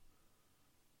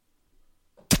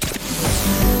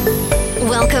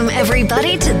Welcome,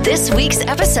 everybody, to this week's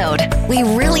episode. We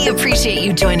really appreciate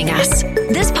you joining us.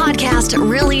 This podcast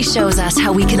really shows us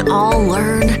how we can all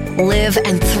learn, live,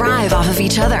 and thrive off of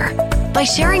each other. By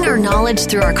sharing our knowledge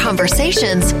through our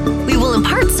conversations, we will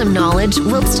impart some knowledge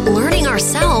whilst learning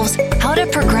ourselves how to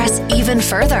progress even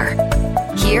further.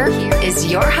 Here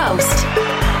is your host.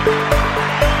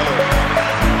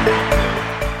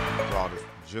 Aldous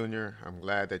Jr., I'm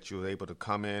glad that you were able to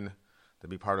come in to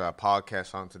be part of our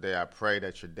podcast on today. I pray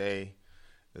that your day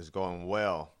is going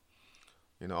well.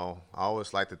 You know, I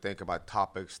always like to think about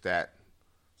topics that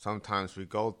sometimes we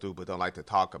go through but don't like to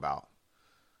talk about.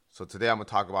 So today I'm going to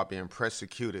talk about being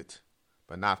persecuted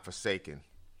but not forsaken.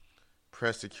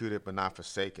 Persecuted but not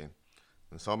forsaken.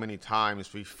 And so many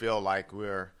times we feel like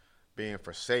we're being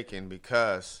forsaken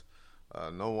because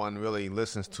no one really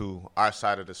listens to our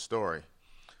side of the story.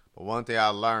 But one thing I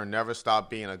learned, never stop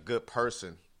being a good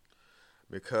person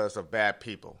because of bad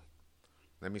people.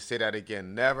 Let me say that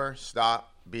again. Never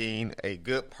stop being a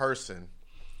good person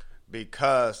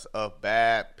because of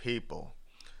bad people.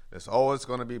 There's always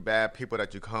going to be bad people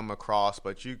that you come across,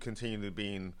 but you continue to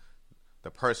being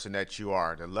the person that you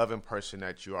are, the loving person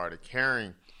that you are, the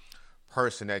caring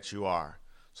person that you are.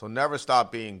 So never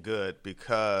stop being good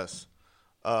because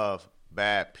of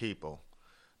bad people.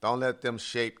 Don't let them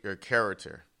shape your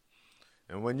character.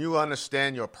 And when you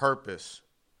understand your purpose,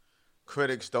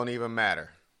 critics don't even matter.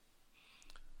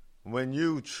 When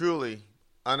you truly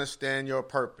understand your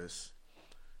purpose,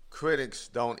 critics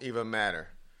don't even matter.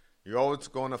 You're always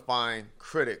going to find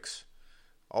critics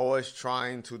always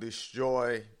trying to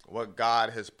destroy what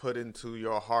God has put into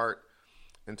your heart,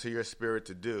 into your spirit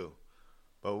to do.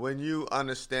 But when you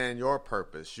understand your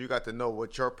purpose, you got to know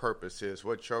what your purpose is,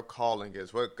 what your calling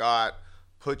is, what God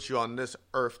put you on this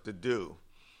earth to do.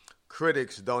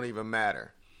 Critics don't even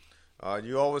matter.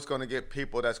 You're always going to get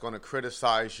people that's going to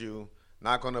criticize you,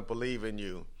 not going to believe in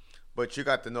you, but you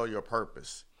got to know your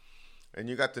purpose. And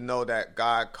you got to know that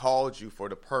God called you for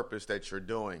the purpose that you're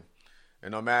doing.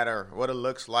 And no matter what it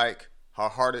looks like, how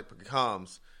hard it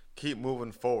becomes, keep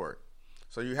moving forward.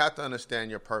 So you have to understand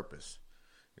your purpose.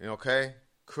 Okay?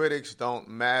 Critics don't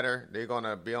matter. They're going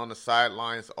to be on the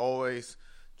sidelines always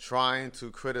trying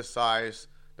to criticize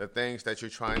the things that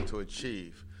you're trying to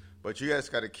achieve. But you guys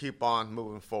got to keep on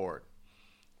moving forward.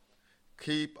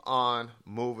 Keep on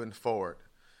moving forward.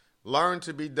 Learn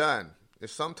to be done.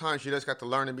 Sometimes you just got to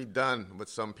learn to be done with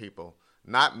some people.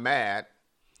 Not mad,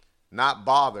 not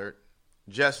bothered,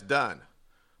 just done.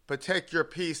 Protect your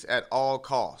peace at all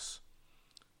costs.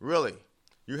 Really,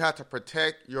 you have to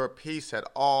protect your peace at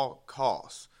all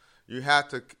costs. You have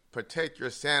to protect your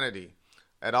sanity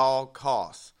at all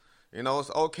costs. You know,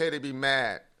 it's okay to be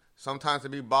mad, sometimes to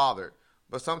be bothered,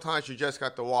 but sometimes you just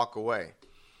got to walk away.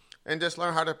 And just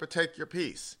learn how to protect your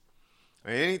peace.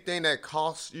 And anything that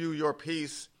costs you your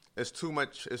peace is too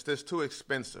much, it's just too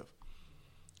expensive.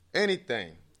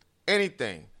 Anything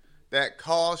that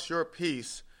costs your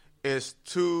peace is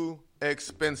too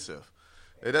expensive.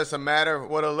 It doesn't matter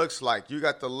what it looks like. You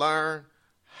got to learn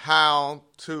how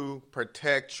to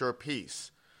protect your peace.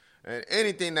 And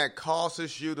anything that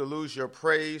causes you to lose your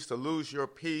praise, to lose your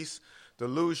peace, to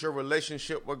lose your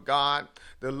relationship with God,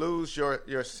 to lose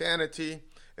your sanity,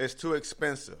 is too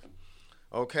expensive.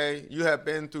 Okay? You have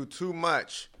been through too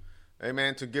much,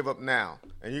 amen, to give up now.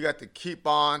 And you got to keep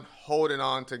on holding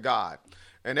on to God.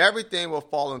 And everything will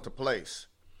fall into place.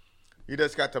 You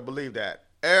just got to believe that.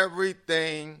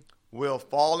 Everything will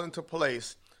fall into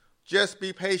place. Just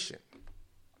be patient.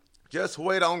 Just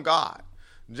wait on God.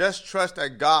 Just trust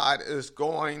that God is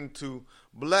going to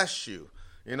bless you.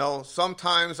 You know,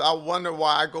 sometimes I wonder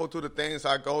why I go through the things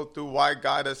I go through, why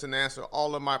God doesn't answer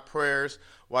all of my prayers,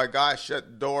 why God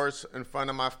shut doors in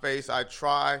front of my face. I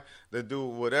try to do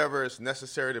whatever is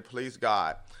necessary to please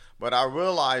God. But I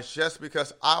realize just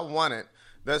because I want it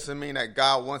doesn't mean that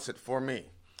God wants it for me.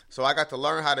 So I got to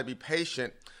learn how to be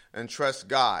patient and trust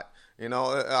God. You know,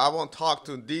 I won't talk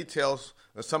to details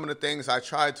of some of the things I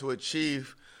tried to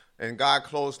achieve and God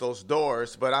closed those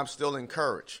doors, but I'm still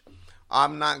encouraged.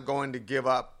 I'm not going to give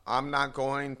up. I'm not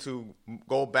going to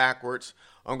go backwards.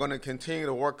 I'm going to continue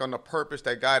to work on the purpose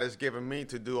that God has given me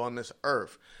to do on this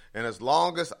earth. And as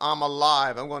long as I'm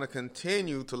alive, I'm going to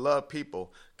continue to love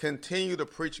people, continue to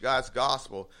preach God's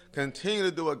gospel, continue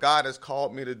to do what God has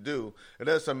called me to do. It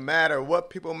doesn't matter what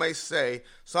people may say.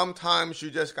 Sometimes you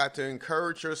just got to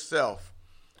encourage yourself.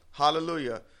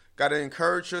 Hallelujah. Got to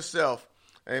encourage yourself.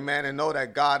 Amen. And know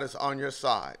that God is on your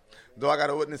side. Do I got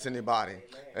to witness anybody?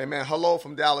 Amen. Hello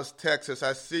from Dallas, Texas.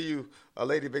 I see you,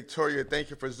 Lady Victoria. Thank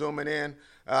you for zooming in.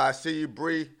 I see you,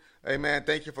 Bree. Amen.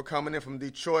 Thank you for coming in from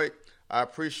Detroit. I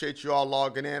appreciate you all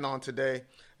logging in on today.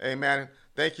 Amen.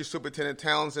 Thank you, Superintendent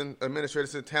Townsend,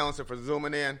 Administrator Townsend, for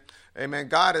zooming in. Amen.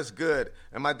 God is good.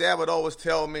 And my dad would always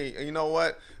tell me, you know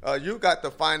what? You got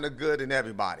to find the good in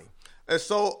everybody. It's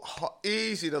so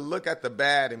easy to look at the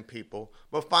bad in people,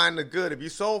 but find the good. If you're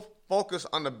so focused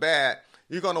on the bad,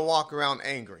 you're going to walk around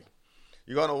angry.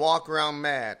 You're going to walk around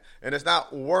mad. And it's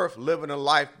not worth living a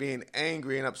life being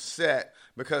angry and upset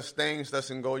because things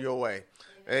doesn't go your way.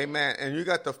 Amen. And you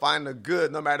got to find the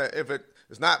good, no matter if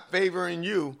it's not favoring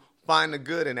you, find the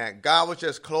good in that. God was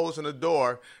just closing the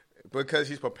door because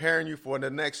he's preparing you for the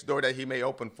next door that he may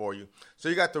open for you. So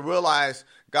you got to realize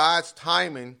God's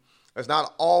timing is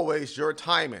not always your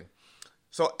timing.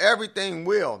 So everything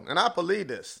will, and I believe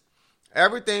this,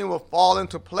 everything will fall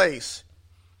into place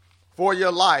for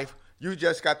your life. You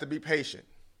just got to be patient.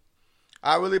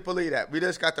 I really believe that. We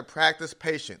just got to practice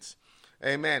patience.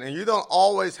 Amen. And you don't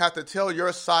always have to tell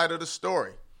your side of the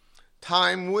story.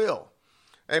 Time will.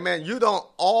 Amen. You don't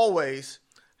always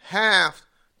have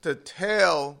to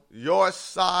tell your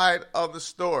side of the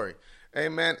story.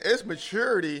 Amen. It's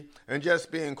maturity and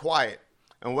just being quiet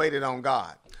and waiting on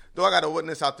God. Do I got a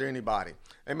witness out there, anybody?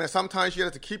 Amen. Sometimes you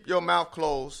have to keep your mouth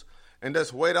closed and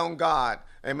just wait on God,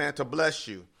 amen, to bless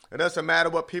you. It doesn't matter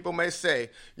what people may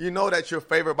say. You know that you're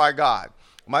favored by God.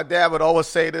 My dad would always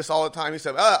say this all the time. He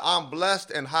said, I'm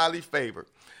blessed and highly favored.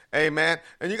 Amen.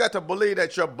 And you got to believe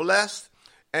that you're blessed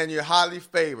and you're highly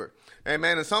favored.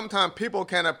 Amen. And sometimes people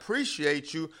can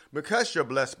appreciate you because you're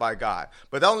blessed by God.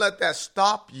 But don't let that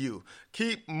stop you.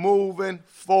 Keep moving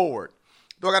forward.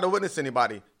 Do I got to witness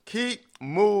anybody? Keep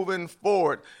moving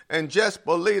forward and just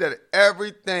believe that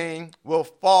everything will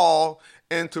fall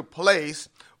into place.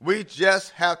 We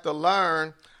just have to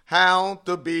learn how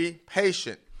to be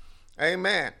patient.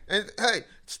 Amen. And hey,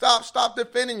 stop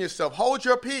defending yourself. Hold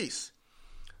your peace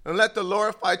and let the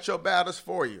Lord fight your battles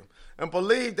for you. And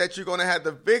believe that you're going to have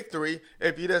the victory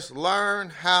if you just learn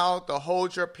how to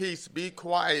hold your peace. Be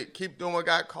quiet. Keep doing what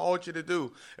God called you to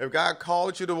do. If God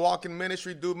called you to walk in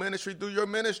ministry, do your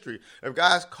ministry. If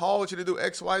God's called you to do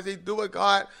X, Y, Z, do what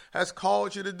God has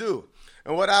called you to do.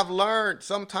 And what I've learned,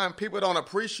 sometimes people don't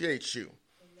appreciate you.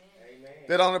 Amen.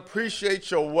 They don't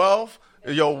appreciate your wealth,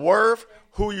 your worth,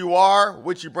 who you are,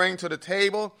 what you bring to the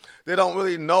table. They don't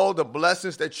really know the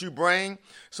blessings that you bring.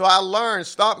 So I learned,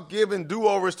 stop giving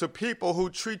do-overs to people who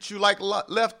treat you like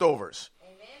leftovers.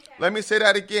 Amen. Let me say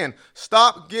that again.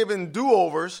 Stop giving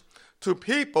do-overs to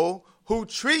people who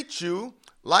treat you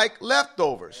like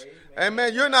leftovers.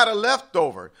 Amen. You're not a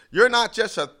leftover. You're not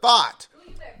just a thought,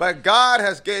 but God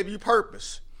has gave you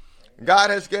purpose. God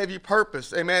has gave you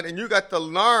purpose. Amen. And you got to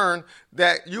learn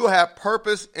that you have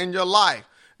purpose in your life.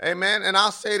 Amen. And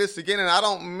I'll say this again, and I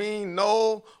don't mean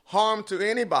no harm to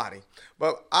anybody,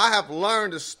 but I have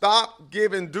learned to stop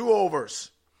giving do-overs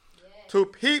to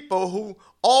people who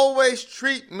always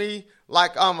treat me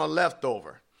like I'm a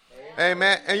leftover.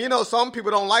 Amen. And you know, some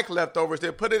people don't like leftovers.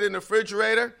 They put it in the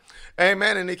refrigerator.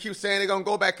 Amen. And they keep saying they're going to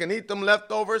go back and eat them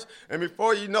leftovers. And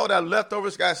before you know, that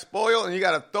leftovers got spoiled and you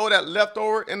got to throw that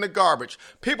leftover in the garbage.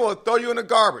 People will throw you in the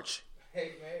garbage.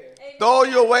 Amen. Throw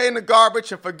you away in the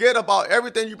garbage and forget about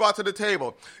everything you brought to the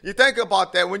table. You think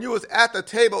about that. When you was at the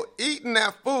table eating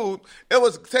that food, it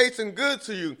was tasting good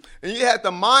to you. And you had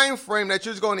the mind frame that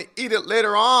you was going to eat it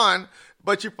later on,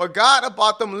 but you forgot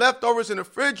about them leftovers in the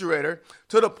refrigerator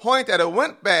to the point that it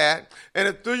went bad and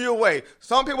it threw you away.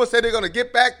 Some people say they're going to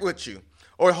get back with you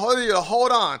or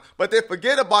hold on, but they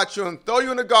forget about you and throw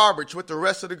you in the garbage with the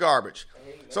rest of the garbage.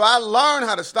 Amen. So I learned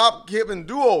how to stop giving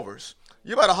do-overs.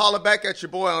 You better holler back at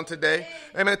your boy on today.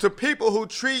 Amen. To people who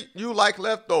treat you like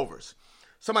leftovers.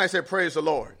 Somebody say, praise the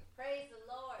Lord. Praise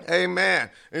the Lord. Amen.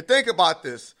 And think about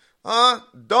this.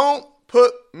 Don't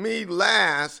put me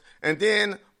last and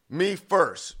then me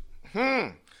first.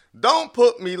 Don't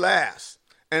put me last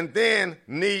and then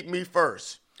need me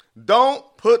first.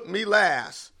 Don't put me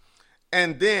last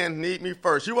and then need me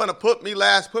first. You want to put me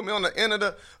last, put me on the end of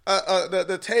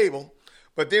the table.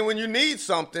 But then when you need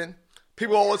something,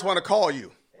 people always want to call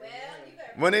you.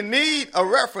 When they need a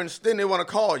reference, then they want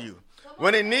to call you.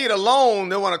 When they need a loan,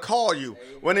 they want to call you.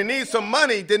 When they need some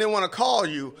money, then they want to call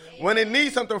you. When they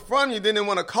need something from you, then they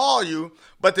want to call you.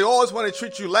 But they always want to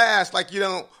treat you last like you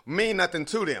don't mean nothing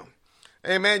to them.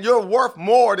 Amen. You're worth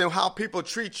more than how people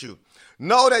treat you.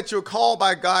 Know that you're called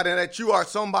by God and that you are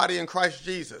somebody in Christ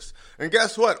Jesus. And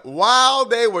guess what? While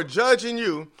they were judging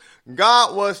you,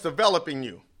 God was developing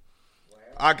you.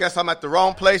 I guess I'm at the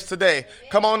wrong place today.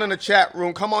 Come on in the chat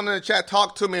room. Come on in the chat.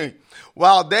 Talk to me.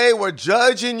 While they were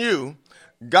judging you,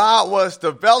 God was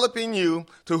developing you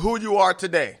to who you are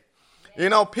today. You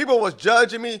know, people was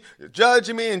judging me,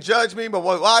 but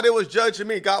while they was judging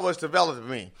me, God was developing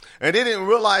me. And they didn't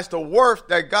realize the worth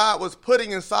that God was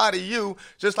putting inside of you,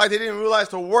 just like they didn't realize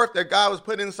the worth that God was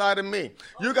putting inside of me.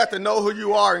 You got to know who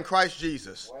you are in Christ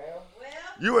Jesus.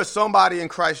 You are somebody in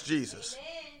Christ Jesus.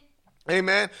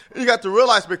 Amen. You got to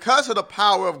realize because of the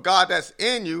power of God that's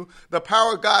in you, the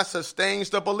power of God sustains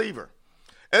the believer.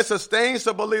 It sustains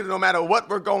the believer no matter what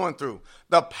we're going through.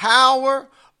 The power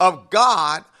of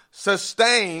God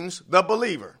sustains the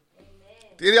believer.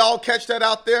 Amen. Did y'all catch that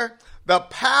out there? The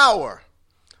power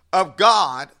of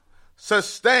God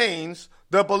sustains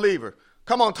the believer.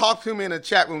 Come on, talk to me in the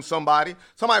chat room, somebody.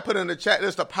 Somebody put in the chat,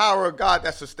 it's the power of God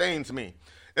that sustains me.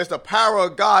 It's the power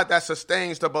of God that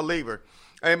sustains the believer.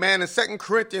 Amen. In 2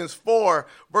 Corinthians 4,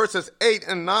 verses 8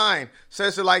 and 9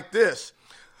 says it like this.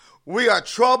 We are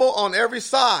troubled on every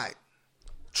side.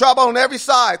 Trouble on every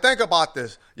side. Think about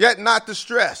this. Yet not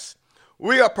distressed.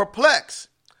 We are perplexed,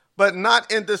 but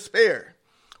not in despair.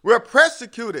 We're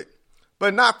persecuted,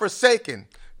 but not forsaken.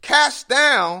 Cast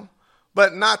down,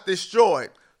 but not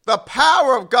destroyed. The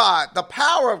power of God, the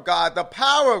power of God, the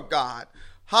power of God,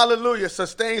 hallelujah,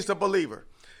 sustains the believer.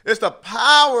 It's the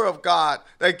power of God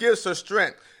that gives us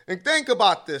strength. And think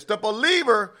about this. The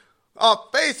believer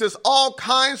faces all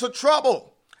kinds of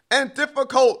trouble and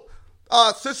difficult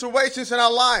situations in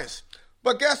our lives.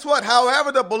 But guess what?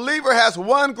 However, the believer has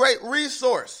one great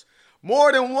resource,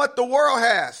 more than what the world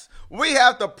has. We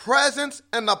have the presence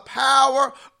and the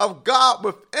power of God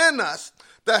within us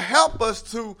to help us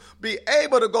to be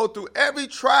able to go through every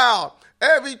trial,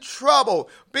 every trouble,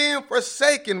 being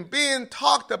forsaken, being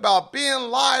talked about, being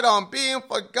lied on, being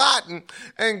forgotten.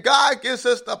 And God gives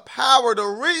us the power, the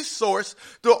resource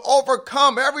to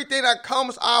overcome everything that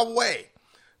comes our way.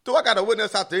 Do I got to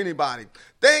witness out to anybody?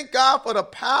 Thank God for the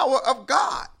power of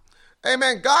God.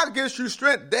 Amen. God gives you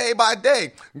strength day by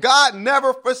day. God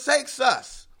never forsakes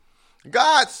us.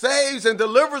 God saves and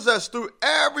delivers us through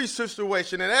every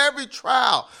situation and every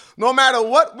trial. No matter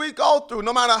what we go through,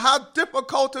 no matter how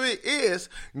difficult it is,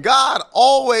 God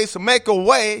always make a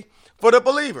way for the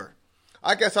believer.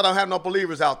 I guess I don't have no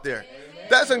believers out there.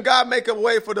 Doesn't God make a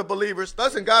way for the believers?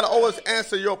 Doesn't God always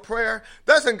answer your prayer?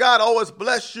 Doesn't God always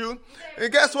bless you?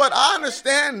 And guess what? I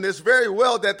understand this very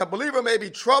well, that the believer may be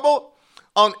troubled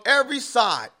on every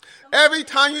side. Every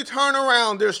time you turn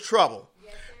around, there's trouble.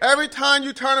 Every time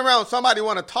you turn around, somebody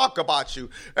want to talk about you.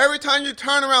 Every time you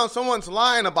turn around, someone's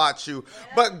lying about you.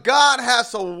 But God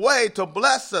has a way to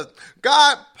bless us.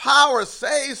 God's power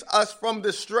saves us from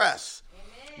distress.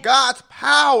 God's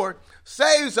power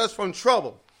saves us from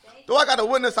trouble. Do I got to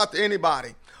witness out to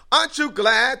anybody? Aren't you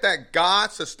glad that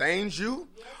God sustains you?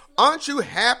 Aren't you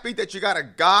happy that you got a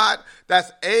God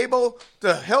that's able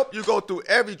to help you go through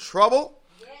every trouble?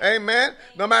 Amen.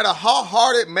 No matter how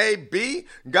hard it may be,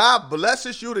 God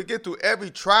blesses you to get through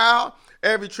every trial,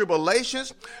 every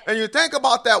tribulations. And you think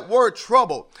about that word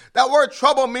trouble. That word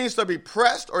trouble means to be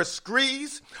pressed or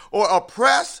squeezed or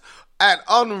oppressed at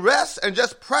unrest and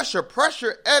just pressure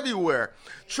everywhere.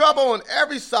 Trouble on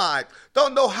every side.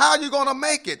 Don't know how you're going to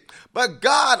make it. But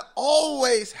God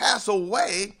always has a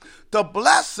way to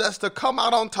bless us to come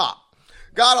out on top.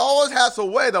 God always has a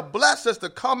way to bless us to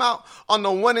come out on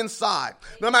the winning side.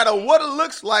 No matter what it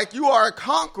looks like, you are a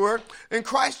conqueror in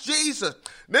Christ Jesus.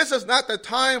 This is not the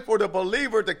time for the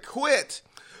believer to quit,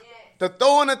 to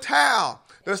throw in a towel,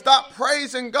 to stop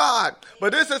praising God.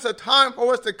 But this is a time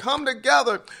for us to come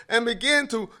together and begin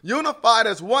to unify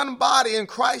as one body in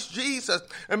Christ Jesus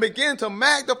and begin to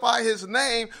magnify his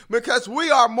name, because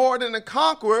we are more than a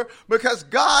conqueror, because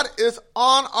God is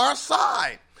on our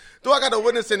side. Do I got to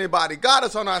witness anybody? God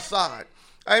is on our side.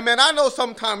 Amen. I know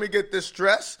sometimes we get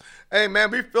distressed.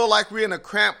 Amen. We feel like we're in a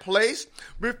cramped place.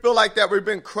 We feel like that we've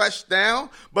been crushed down.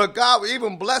 But God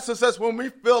even blesses us when we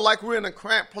feel like we're in a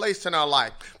cramped place in our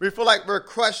life. We feel like we're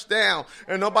crushed down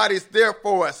and nobody's there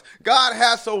for us. God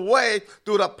has a way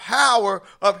through the power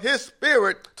of his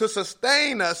spirit to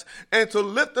sustain us and to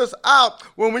lift us out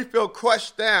when we feel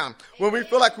crushed down, when we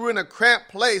feel like we're in a cramped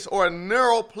place or a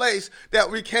narrow place that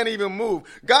we can't even move.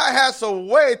 God has a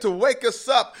way to wake us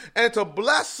up and to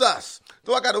bless us.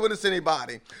 Do I got to witness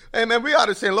anybody? Amen. We ought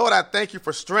to say, Lord, I thank you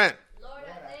for strength. Lord,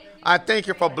 I thank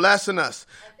you for blessing us.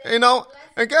 You know,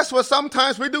 and guess what?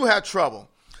 Sometimes we do have trouble.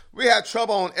 We have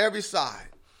trouble on every side.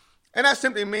 And that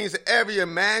simply means that every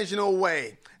imaginable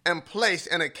way and place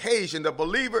and occasion, the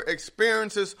believer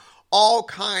experiences all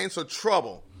kinds of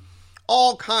trouble,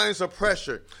 all kinds of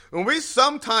pressure. And we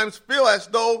sometimes feel as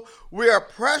though we are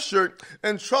pressured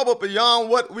and troubled beyond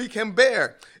what we can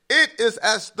bear. it is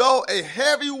as though a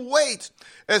heavy weight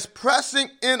is pressing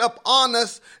in upon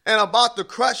us and about to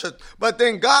crush us. But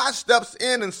then God steps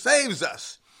in and saves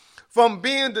us from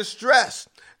being distressed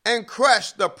and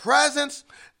crushed. The presence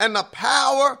and the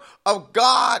power of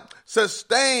God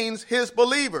sustains his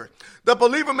believer. The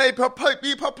believer may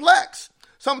be perplexed.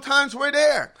 Sometimes we're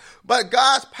there. But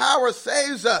God's power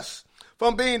saves us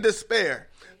from being despair.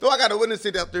 Do I got to witness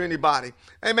it up to anybody?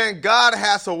 Amen. God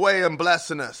has a way of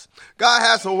blessing us. God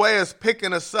has a way of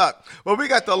picking us up. But we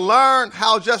got to learn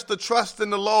how just to trust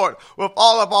in the Lord with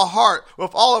all of our heart,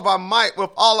 with all of our might, with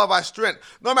all of our strength.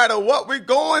 No matter what we're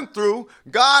going through,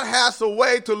 God has a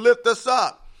way to lift us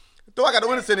up. Do I got to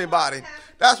witness to anybody?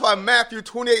 That's why Matthew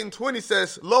 28:20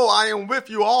 says, "Lo, I am with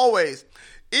you always,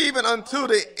 even unto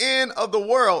the end of the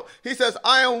world." He says,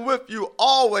 I am with you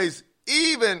always,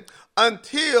 even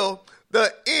until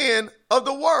the end of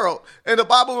the world. And the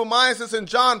Bible reminds us in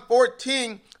John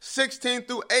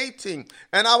 14:16-18,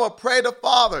 "And I will pray the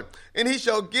Father, and he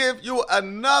shall give you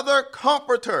another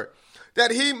comforter,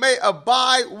 that he may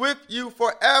abide with you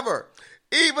forever,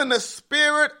 even the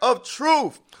Spirit of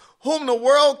truth, whom the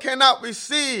world cannot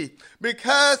receive,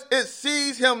 because it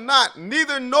sees him not,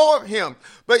 neither knoweth him,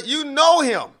 but you know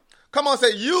him." Come on,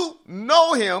 say, you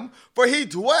know him, for he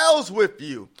dwells with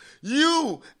you.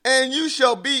 You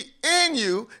shall be in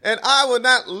you, and I will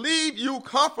not leave you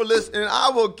comfortless, and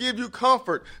I will give you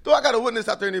comfort. Do I got a witness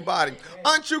out there, anybody?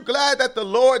 Aren't you glad that the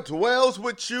Lord dwells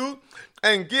with you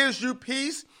and gives you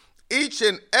peace each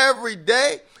and every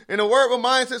day? And the word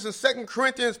reminds us in 2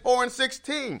 Corinthians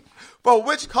 4:16, "For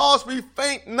which cause we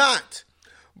faint not,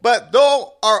 but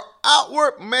though our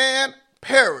outward man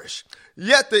perish,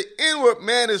 yet the inward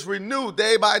man is renewed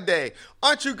day by day."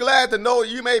 Aren't you glad to know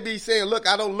you may be saying, look,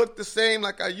 I don't look the same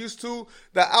like I used to.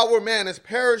 The outward man is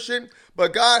perishing,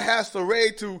 but God has the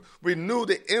way to renew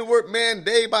the inward man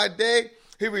day by day.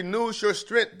 He renews your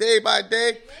strength day by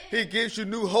day. He gives you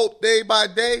new hope day by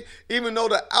day. Even though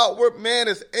the outward man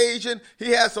is aging,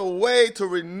 he has a way to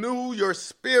renew your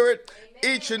spirit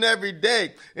each and every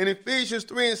day. And Ephesians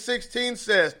 3:16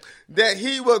 says that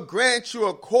he will grant you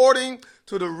according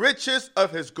to the riches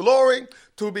of his glory,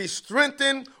 to be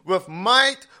strengthened with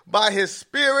might by his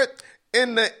spirit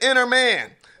in the inner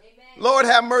man. Amen. Lord,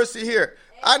 have mercy here.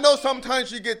 Amen. I know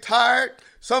sometimes you get tired.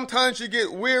 Sometimes you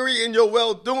get weary in your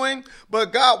well-doing,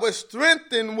 but God was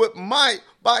strengthened with might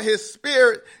by his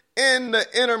spirit in the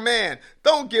inner man.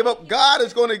 Don't give up. God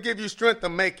is going to give you strength to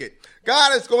make it.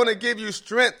 God is going to give you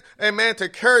strength, amen, to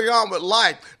carry on with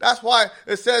life. That's why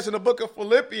it says in the book of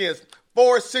Philippians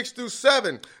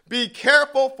 4:6-7, "Be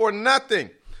careful for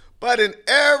nothing, but in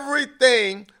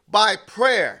everything by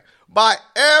prayer,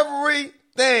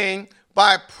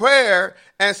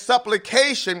 and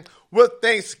supplication with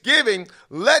thanksgiving,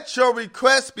 let your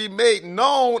requests be made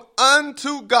known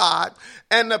unto God,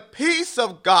 and the peace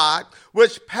of God,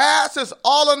 which passes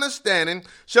all understanding,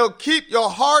 shall keep your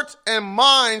hearts and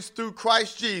minds through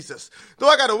Christ Jesus." Do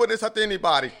I got a witness out to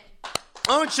anybody?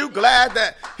 Aren't you glad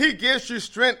that he gives you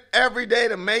strength every day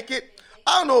to make it?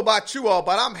 I don't know about you all,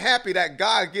 but I'm happy that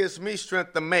God gives me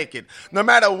strength to make it. No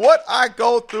matter what I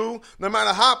go through, no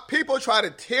matter how people try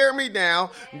to tear me down,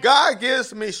 God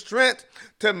gives me strength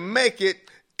to make it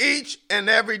each and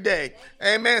every day.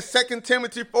 Amen. 2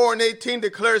 Timothy 4:18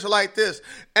 declares it like this,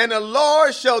 "And the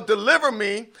Lord shall deliver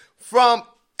me from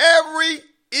every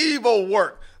evil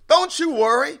work." Don't you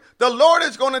worry. The Lord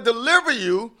is going to deliver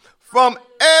you from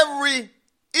every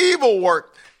evil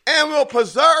work, and will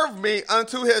preserve me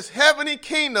unto his heavenly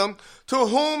kingdom, to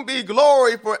whom be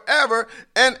glory forever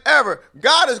and ever.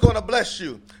 God is going to bless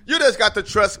you. You just got to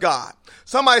trust God.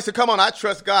 Somebody said, come on, I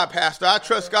trust God, Pastor. I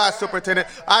trust God, Superintendent.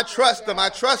 I trust him. I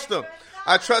trust him.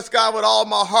 I trust God with all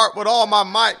my heart, with all my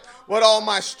might, with all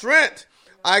my strength.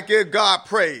 I give God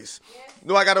praise.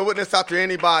 Do I got a witness out there,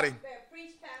 anybody?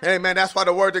 Amen. That's why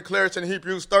the word declares in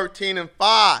Hebrews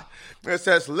 13:5. It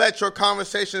says, "Let your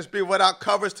conversations be without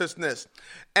covetousness,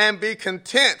 and be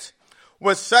content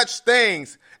with such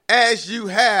things as you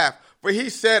have. For he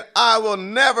said, I will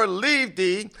never leave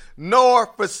thee,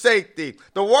 nor forsake thee."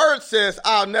 The word says,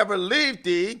 I'll never leave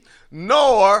thee,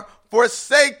 nor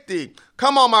forsake thee.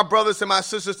 Come on, my brothers and my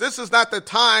sisters. This is not the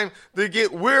time to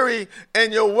get weary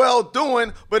in your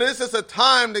well-doing, but this is a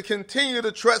time to continue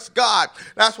to trust God.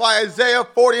 That's why Isaiah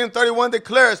 40:31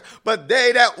 declares, "But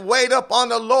they that wait upon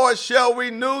the Lord shall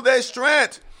renew their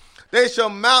strength. They shall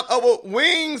mount up with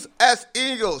wings as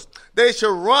eagles. They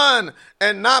shall run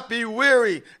and not be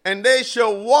weary, and they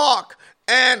shall walk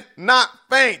and not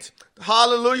faint."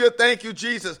 Hallelujah. Thank you,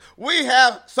 Jesus. We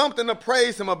have something to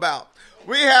praise him about.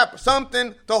 We have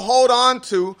something to hold on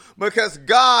to because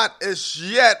God is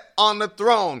yet on the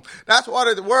throne. That's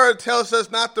why the word tells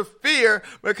us not to fear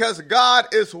because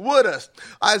God is with us.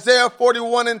 Isaiah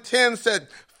 41:10 said,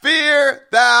 "Fear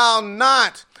thou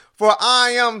not, for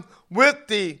I am with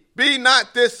thee. Be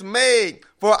not dismayed,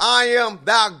 for I am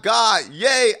thy God.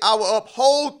 Yea, I will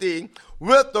uphold thee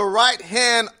with the right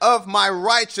hand of my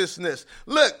righteousness."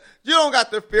 Look, you don't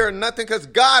got to fear nothing because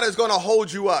God is going to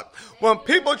hold you up. When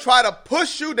people try to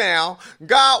push you down,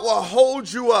 God will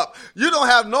hold you up. You don't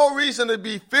have no reason to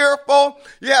be fearful.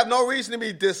 You have no reason to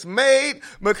be dismayed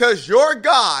because your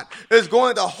God is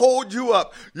going to hold you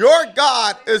up. Your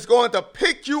God is going to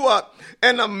pick you up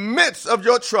in the midst of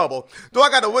your trouble. Do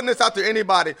I got to witness out to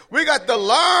anybody? We got to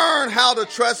learn how to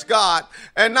trust God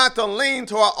and not to lean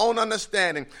to our own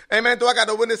understanding. Amen. Do I got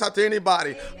to witness out to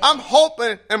anybody? I'm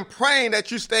hoping and praying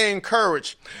that you stay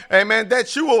encouraged. Amen.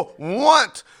 That you will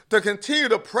want to continue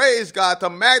to praise God, to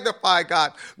magnify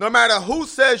God. No matter who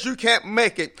says you can't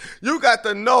make it, you got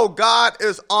to know God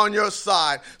is on your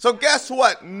side. So guess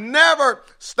what? Never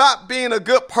stop being a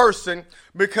good person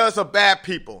because of bad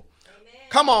people.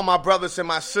 Come on, my brothers and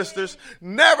my sisters.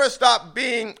 Never stop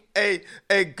being a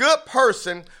good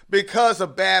person because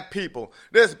of bad people.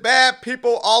 There's bad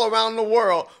people all around the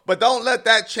world, but don't let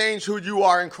that change who you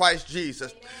are in Christ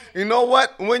Jesus. You know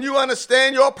what? When you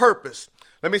understand your purpose,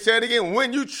 let me say it again.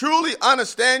 When you truly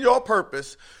understand your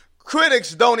purpose,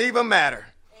 critics don't even matter.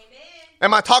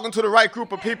 Am I talking to the right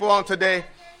group of people on today?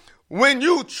 When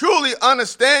you truly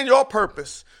understand your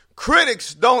purpose,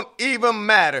 critics don't even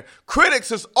matter.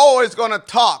 Critics is always going to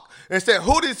talk and say,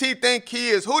 who does he think he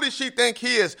is? Who does she think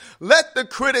he is? Let the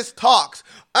critics talk.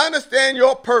 Understand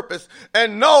your purpose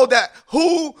and know that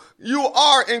who you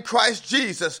are in Christ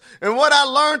Jesus. And what I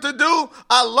learned to do,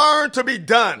 I learned to be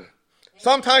done.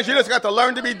 Sometimes you just got to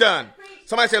learn to be done.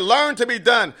 Somebody say, learn to be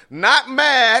done. Not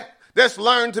mad. Just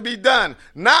learn to be done.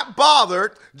 Not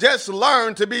bothered, just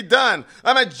learn to be done.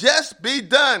 Just be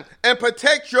done and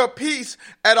protect your peace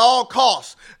at all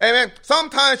costs. Amen.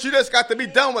 Sometimes you just got to be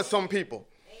done with some people.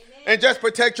 And just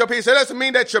protect your peace. It doesn't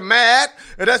mean that you're mad.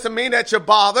 It doesn't mean that you're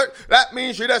bothered. That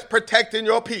means you're just protecting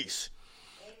your peace.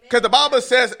 Because the Bible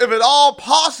says, if it's all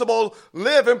possible,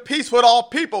 live in peace with all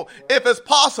people. If it's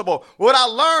possible. What I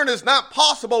learned is not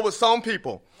possible with some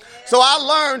people. So I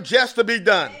learned just to be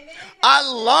done. I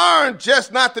learned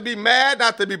just not to be mad,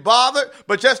 not to be bothered,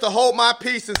 but just to hold my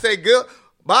peace and say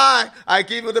goodbye. I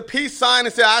give you the peace sign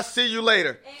and say, I'll see you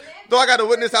later. So I got to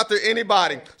witness out to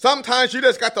anybody. Sometimes you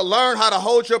just got to learn how to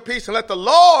hold your peace and let the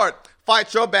Lord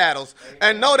fight your battles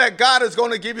and know that God is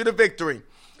going to give you the victory.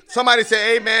 Somebody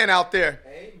say amen out there.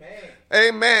 Amen.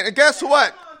 Amen. And guess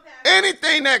what?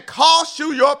 Anything that costs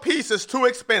you your peace is too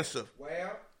expensive.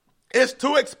 Well, it's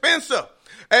too expensive.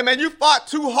 Amen. You fought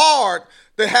too hard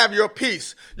to have your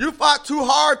peace. You fought too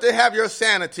hard to have your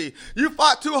sanity. You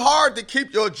fought too hard to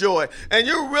keep your joy. And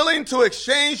you're willing to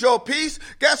exchange your peace.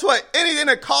 Guess what? Anything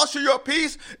that costs you your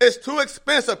peace is too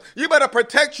expensive. You better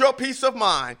protect your peace of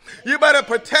mind. You better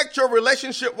protect your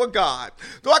relationship with God.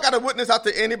 Do I got to witness out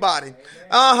to anybody?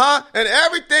 And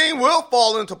everything will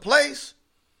fall into place.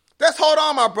 Let's hold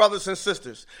on, my brothers and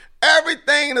sisters.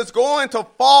 Everything is going to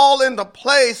fall into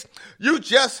place. You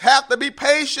just have to be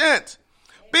patient.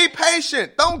 Be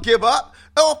patient. Don't give up.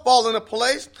 It'll fall into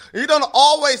place. You don't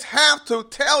always have to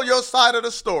tell your side of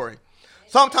the story.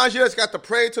 Sometimes you just got to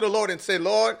pray to the Lord and say,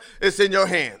 Lord, it's in your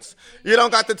hands. You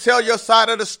don't got to tell your side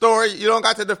of the story. You don't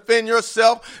got to defend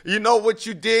yourself. You know what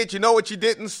you did. You know what you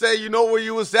didn't say. You know where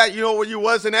you was at. You know where you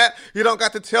wasn't at. You don't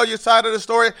got to tell your side of the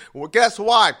story. Well, guess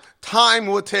why? Time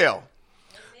will tell.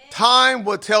 Time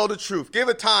will tell the truth. Give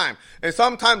it time. And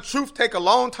sometimes truth take a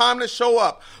long time to show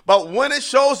up. But when it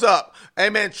shows up,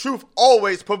 amen, truth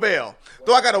always prevail.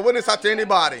 Do I got a witness out to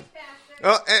anybody?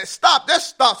 And stop. Just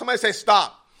stop. Somebody say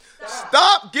stop.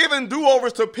 Stop giving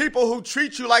do-overs to people who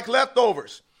treat you like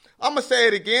leftovers. I'm going to say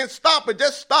it again. Stop it.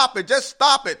 Just stop it. Just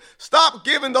stop it. Stop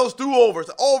giving those do-overs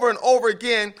over and over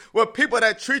again with people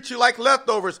that treat you like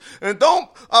leftovers. And don't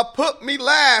put me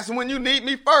last when you need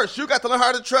me first. You got to learn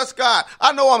how to trust God.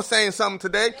 I know I'm saying something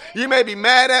today. You may be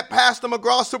mad at Pastor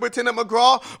McGraw, Superintendent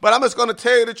McGraw, but I'm just going to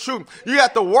tell you the truth. You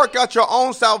have to work out your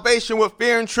own salvation with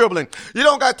fear and trembling. You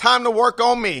don't got time to work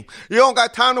on me. You don't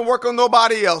got time to work on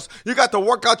nobody else. You got to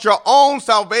work out your own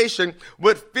salvation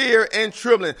with fear and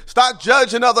trembling. Stop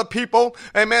judging other people.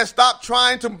 Amen. Stop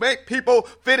trying to make people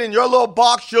fit in your little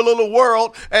box, your little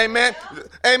world. Amen.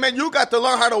 Amen. You got to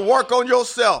learn how to work on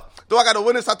yourself. Do I got to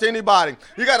witness out to anybody?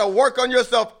 You got to work on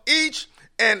yourself each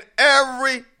and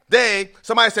every day.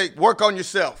 Somebody say, work on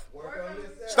yourself. Work on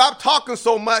yourself. Stop talking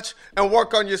so much and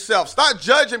work on yourself. Stop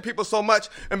judging people so much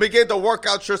and begin to work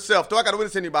out yourself. Do I got to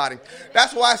witness anybody?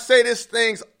 That's why I say these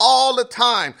things all the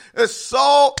time. It's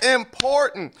so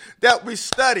important that we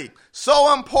study.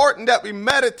 So important that we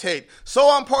meditate.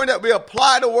 So important that we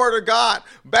apply the word of God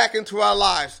back into our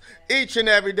lives each and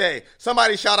every day.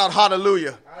 Somebody shout out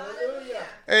hallelujah. Hallelujah.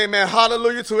 Amen.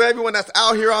 Hallelujah to everyone that's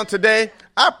out here on today.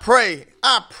 I pray,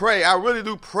 I really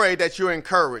do pray that you're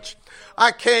encouraged.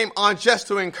 I came on just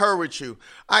to encourage you.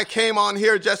 I came on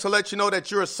here just to let you know that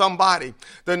you're somebody,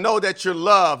 to know that you're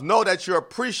loved, know that you're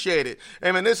appreciated.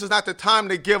 Amen. This is not the time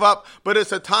to give up, but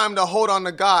it's a time to hold on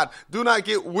to God. Do not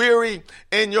get weary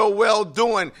in your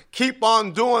well-doing. Keep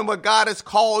on doing what God has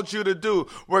called you to do.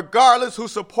 Regardless who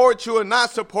supports you or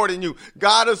not supporting you,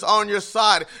 God is on your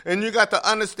side, and you got to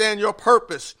understand your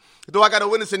purpose. Do I got to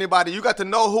witness anybody? You got to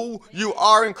know who you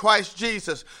are in Christ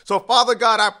Jesus. So, Father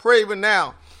God, I pray even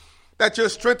now that you'll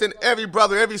strengthen every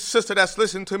brother, every sister that's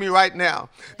listening to me right now,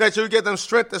 that you'll give them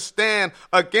strength to stand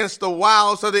against the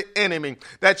wiles of the enemy,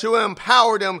 that you will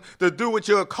empower them to do what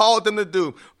you have called them to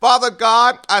do. Father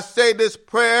God, I say this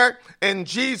prayer in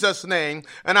Jesus' name,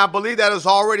 and I believe that is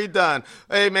already done.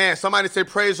 Amen. Somebody say,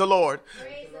 praise the Lord.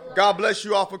 Praise the Lord. God bless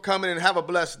you all for coming, and have a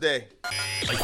blessed day.